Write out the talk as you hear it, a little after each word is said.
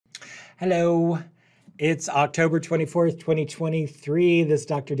Hello, it's October 24th, 2023. This is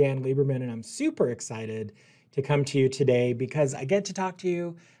Dr. Dan Lieberman, and I'm super excited to come to you today because I get to talk to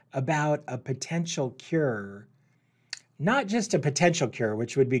you about a potential cure. Not just a potential cure,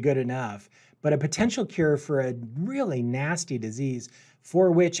 which would be good enough, but a potential cure for a really nasty disease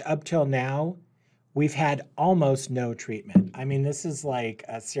for which up till now, we've had almost no treatment. I mean, this is like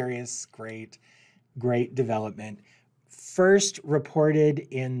a serious, great development. First reported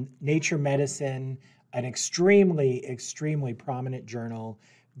in Nature Medicine, an extremely prominent journal,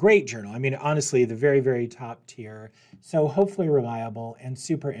 great journal. I mean, honestly, the very top tier. So hopefully reliable and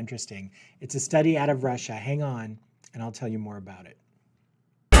super interesting. It's a study out of Russia. Hang on, and I'll tell you more about it.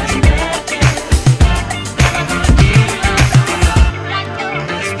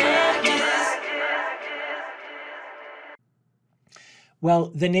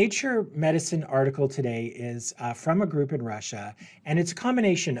 Well, the Nature Medicine article today is from a group in Russia, and it's a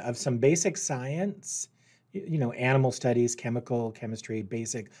combination of some basic science, animal studies, chemistry,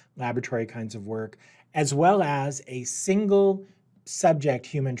 basic laboratory kinds of work, as well as a single subject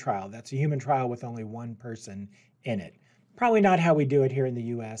human trial. That's a human trial with only one person in it. Probably not how we do it here in the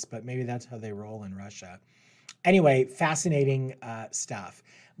US, but maybe that's how they roll in Russia. Anyway, fascinating stuff.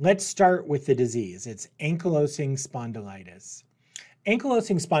 Let's start with the disease. It's ankylosing spondylitis.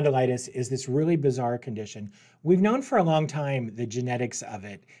 Ankylosing spondylitis is this really bizarre condition. We've known for a long time the genetics of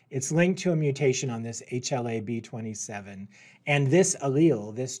it. It's linked to a mutation on this HLA-B27. And this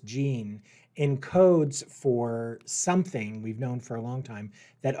allele, this gene, encodes for something we've known for a long time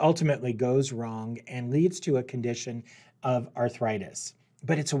that ultimately goes wrong and leads to a condition of arthritis.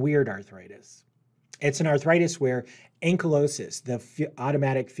 But it's a weird arthritis. It's an arthritis where ankylosis, the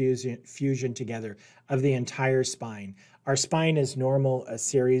automatic fusion together of the entire spine. Our spine is normally a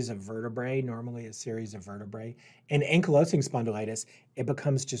series of vertebrae. In ankylosing spondylitis, it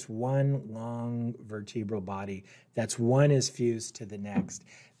becomes just one long vertebral body. That's one is fused to the next.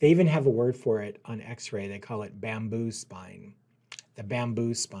 They even have a word for it on X-ray. They call it bamboo spine. The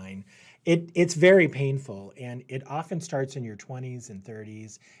bamboo spine. It's very painful, and it often starts in your 20s and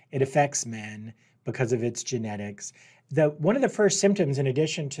 30s. It affects men because of its genetics. One of the first symptoms, in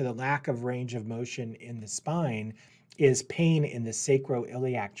addition to the lack of range of motion in the spine, is pain in the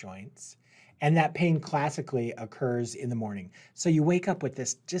sacroiliac joints. And that pain classically occurs in the morning. So you wake up with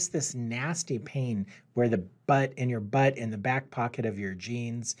this nasty pain where in your butt, in the back pocket of your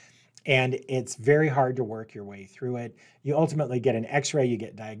jeans, and it's very hard to work your way through it. You ultimately get an X-ray, you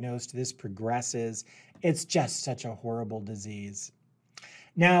get diagnosed, this progresses. It's just such a horrible disease.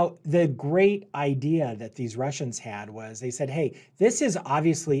 Now, the great idea that these Russians had was they said, hey, this is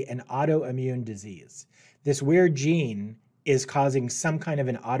obviously an autoimmune disease. This weird gene is causing some kind of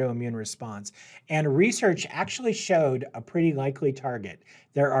an autoimmune response. And research actually showed a pretty likely target.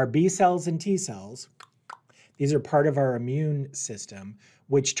 There are B cells and T cells. These are part of our immune system,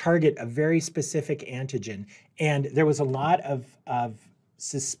 which target a very specific antigen. And there was a lot of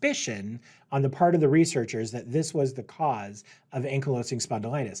suspicion on the part of the researchers that this was the cause of ankylosing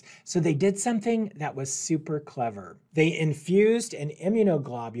spondylitis. So they did something that was super clever. They infused an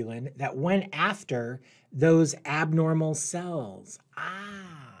immunoglobulin that went after those abnormal cells.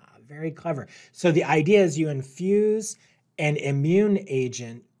 Very clever. So the idea is you infuse an immune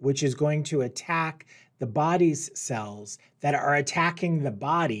agent, which is going to attack the body's cells that are attacking the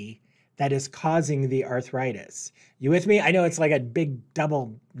body that is causing the arthritis. You with me? I know it's like a big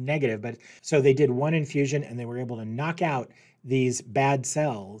double negative, but so they did one infusion and they were able to knock out these bad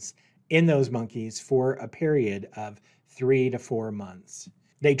cells in those monkeys for a period of 3 to 4 months.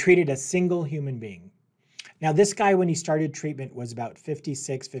 They treated a single human being. Now, this guy, when he started treatment, was about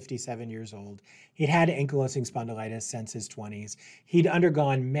 56, 57 years old. He'd had ankylosing spondylitis since his 20s. He'd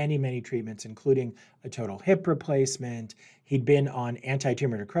undergone many treatments, including a total hip replacement. He'd been on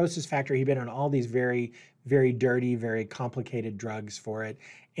anti-tumor necrosis factor. He'd been on all these very dirty, very complicated drugs for it.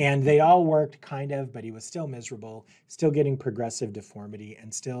 And they all worked kind of, but he was still miserable, still getting progressive deformity,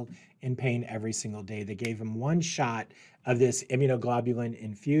 and still in pain every single day. They gave him one shot of this immunoglobulin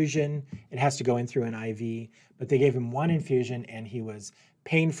infusion. It has to go in through an IV, but they gave him one infusion and he was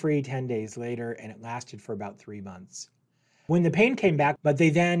pain-free 10 days later, and it lasted for about 3 months. When the pain came back, but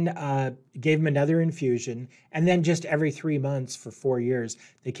they then gave him another infusion, and then just every 3 months for 4 years,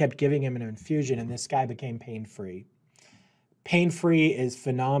 they kept giving him an infusion, and this guy became pain-free. Pain-free is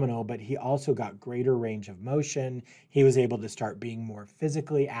phenomenal, but he also got greater range of motion. He was able to start being more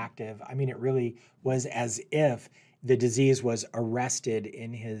physically active. I mean, it really was as if the disease was arrested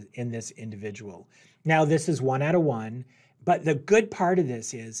in this individual. Now, this is 1 out of 1, but the good part of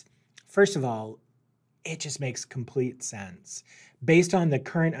this is, first of all, It just makes complete sense. Based on the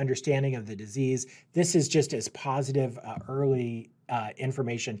current understanding of the disease, this is just as positive early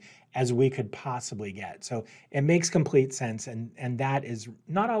information as we could possibly get. So it makes complete sense, and that is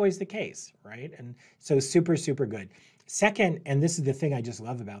not always the case, right? And so super, super good. Second, and this is the thing I just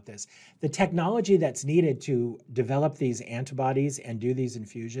love about this, the technology that's needed to develop these antibodies and do these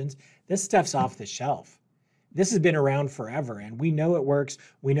infusions, this stuff's off the shelf. This has been around forever, and we know it works.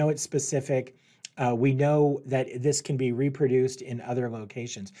 We know it's specific. We know that this can be reproduced in other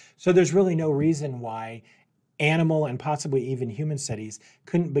locations. So there's really no reason why animal and possibly even human studies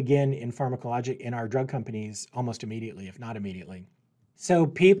couldn't begin in our drug companies almost immediately, if not immediately. So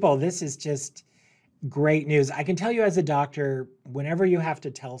people, this is just great news. I can tell you as a doctor, whenever you have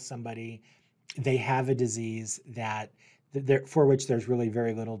to tell somebody they have a disease for which there's really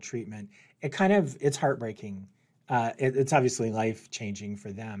very little treatment, it's heartbreaking. It's obviously life-changing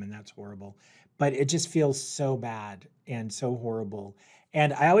for them, and that's horrible. But it just feels so bad and so horrible.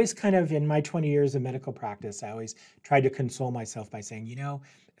 And I always in my 20 years of medical practice, I always tried to console myself by saying,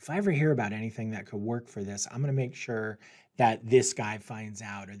 if I ever hear about anything that could work for this, I'm going to make sure that this guy finds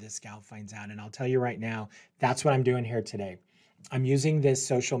out or this gal finds out. And I'll tell you right now, that's what I'm doing here today. I'm using this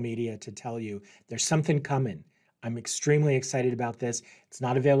social media to tell you there's something coming. I'm extremely excited about this. It's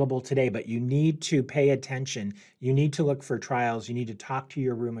not available today, but you need to pay attention. You need to look for trials. You need to talk to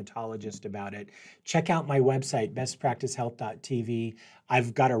your rheumatologist about it. Check out my website, bestpracticehealth.tv.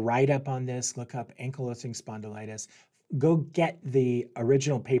 I've got a write-up on this. Look up ankylosing spondylitis. Go get the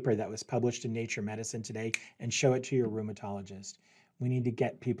original paper that was published in Nature Medicine today and show it to your rheumatologist. We need to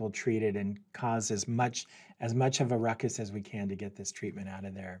get people treated and cause as much of a ruckus as we can to get this treatment out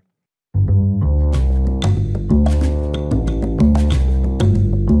of there.